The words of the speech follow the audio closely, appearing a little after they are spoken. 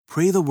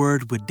Pray the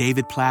Word with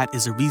David Platt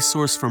is a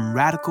resource from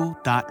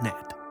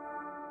radical.net.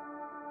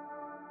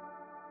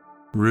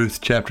 Ruth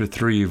chapter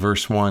 3,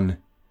 verse 1.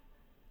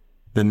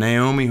 Then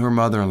Naomi, her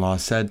mother-in-law,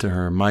 said to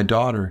her, "My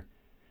daughter,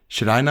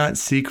 should I not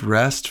seek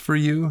rest for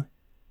you,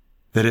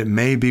 that it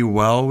may be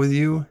well with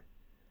you?"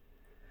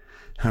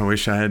 I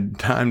wish I had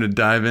time to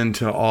dive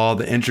into all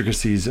the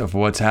intricacies of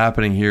what's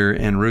happening here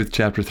in Ruth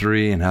chapter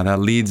 3 and how that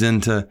leads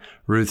into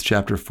Ruth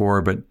chapter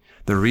 4. But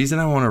the reason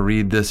I want to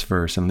read this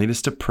verse and lead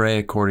us to pray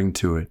according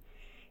to it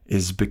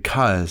is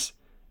because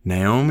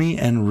Naomi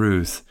and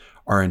Ruth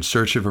are in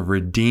search of a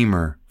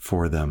redeemer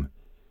for them.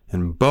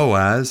 And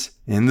Boaz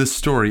in the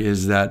story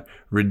is that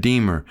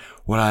redeemer.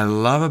 What I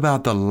love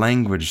about the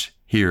language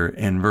here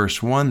in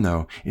verse 1,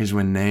 though, is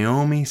when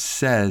Naomi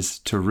says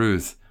to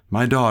Ruth,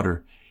 "My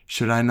daughter,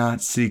 should I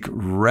not seek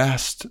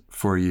rest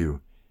for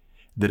you,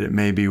 that it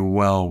may be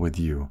well with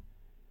you?"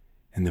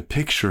 And the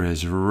picture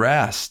is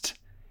rest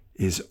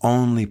is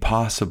only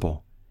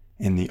possible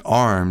in the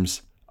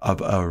arms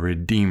of a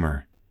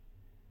redeemer.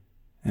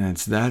 And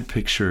it's that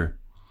picture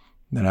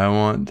that I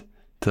want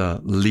to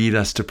lead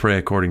us to pray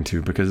according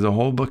to, because the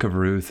whole book of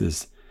Ruth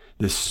is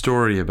this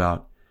story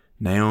about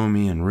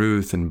Naomi and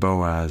Ruth and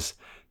Boaz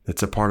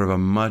that's a part of a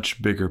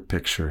much bigger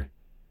picture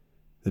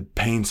that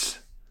paints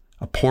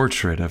a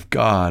portrait of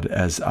God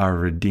as our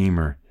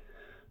Redeemer,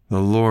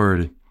 the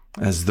Lord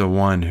as the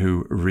one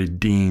who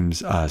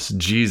redeems us,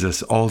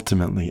 Jesus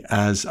ultimately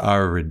as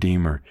our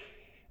Redeemer.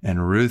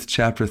 And Ruth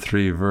chapter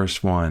 3,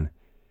 verse 1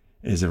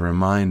 is a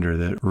reminder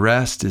that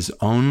rest is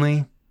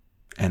only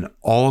and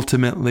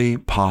ultimately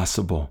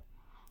possible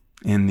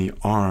in the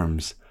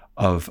arms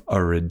of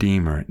a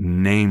Redeemer,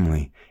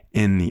 namely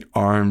in the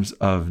arms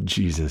of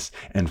Jesus.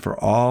 And for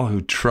all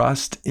who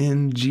trust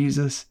in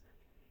Jesus,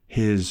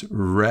 his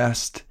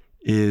rest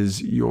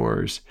is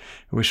yours.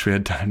 I wish we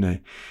had time to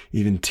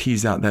even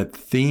tease out that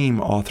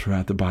theme all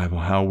throughout the Bible,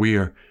 how we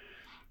are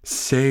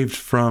saved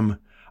from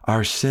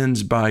our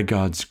sins by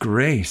God's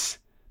grace,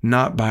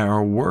 not by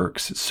our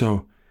works.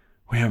 So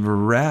we have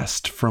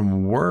rest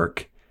from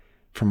work,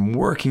 from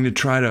working to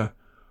try to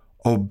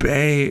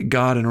obey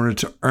God in order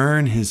to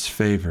earn his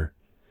favor.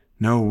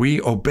 No,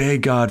 we obey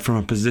God from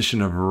a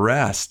position of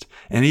rest.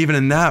 And even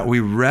in that, we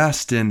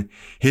rest in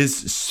his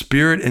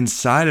spirit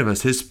inside of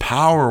us, his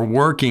power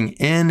working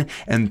in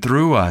and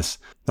through us.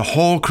 The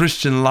whole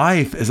Christian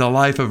life is a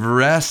life of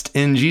rest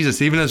in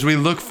Jesus, even as we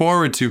look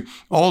forward to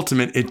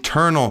ultimate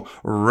eternal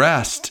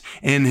rest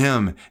in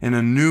him, in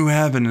a new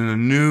heaven and a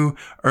new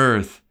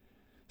earth.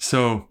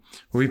 So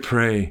we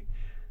pray,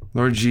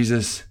 Lord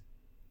Jesus,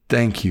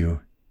 thank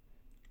you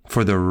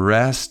for the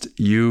rest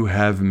you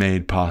have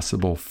made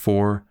possible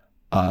for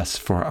us,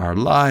 for our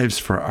lives,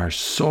 for our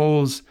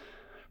souls,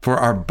 for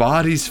our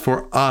bodies,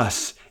 for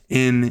us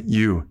in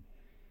you.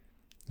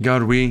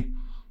 God, we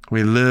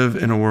live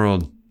in a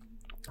world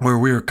where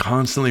we are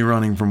constantly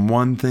running from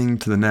one thing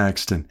to the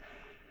next and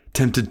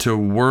tempted to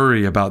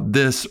worry about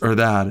this or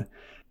that,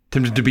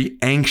 tempted to be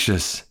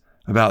anxious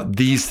about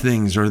these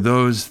things or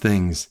those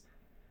things.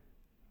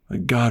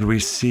 But God, we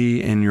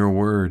see in your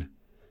word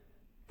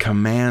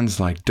commands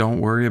like,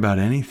 don't worry about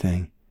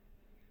anything.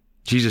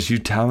 Jesus, you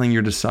telling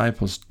your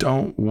disciples,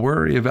 don't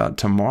worry about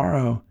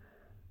tomorrow.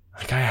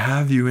 Like, I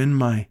have you in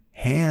my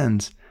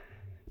hands.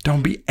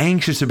 Don't be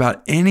anxious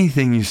about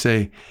anything, you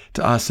say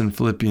to us in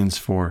Philippians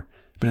 4.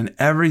 But in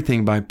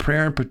everything, by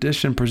prayer and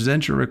petition,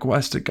 present your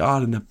request to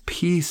God, and the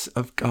peace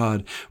of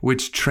God,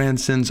 which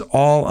transcends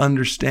all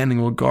understanding,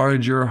 will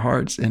guard your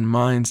hearts and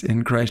minds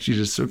in Christ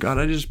Jesus. So God,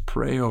 I just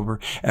pray over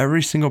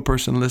every single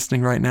person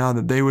listening right now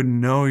that they would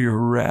know your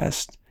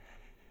rest.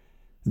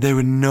 They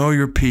would know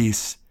your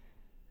peace.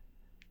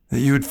 That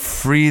you would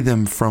free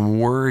them from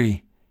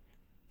worry.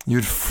 You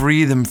would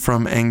free them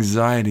from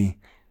anxiety.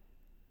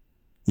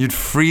 You'd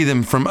free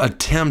them from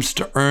attempts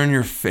to earn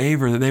your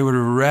favor, that they would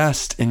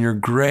rest in your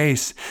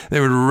grace. They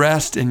would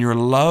rest in your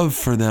love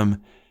for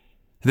them.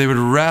 They would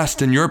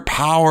rest in your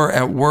power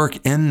at work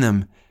in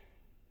them.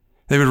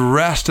 They would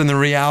rest in the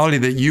reality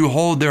that you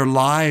hold their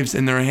lives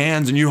in their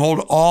hands and you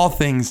hold all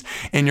things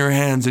in your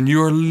hands and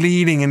you are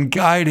leading and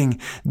guiding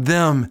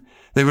them.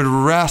 They would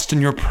rest in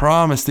your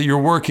promise that you're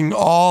working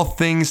all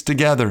things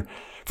together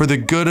for the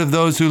good of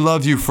those who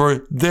love you,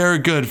 for their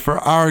good, for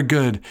our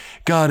good.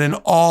 God, in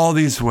all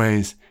these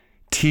ways,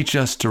 teach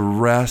us to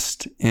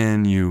rest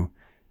in you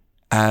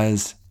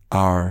as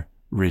our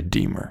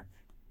Redeemer.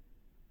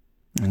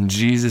 In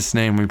Jesus'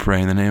 name we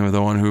pray, in the name of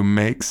the one who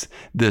makes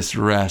this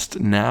rest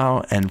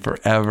now and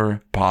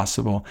forever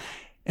possible.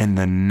 In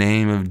the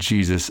name of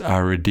Jesus,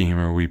 our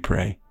Redeemer, we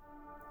pray.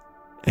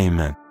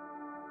 Amen.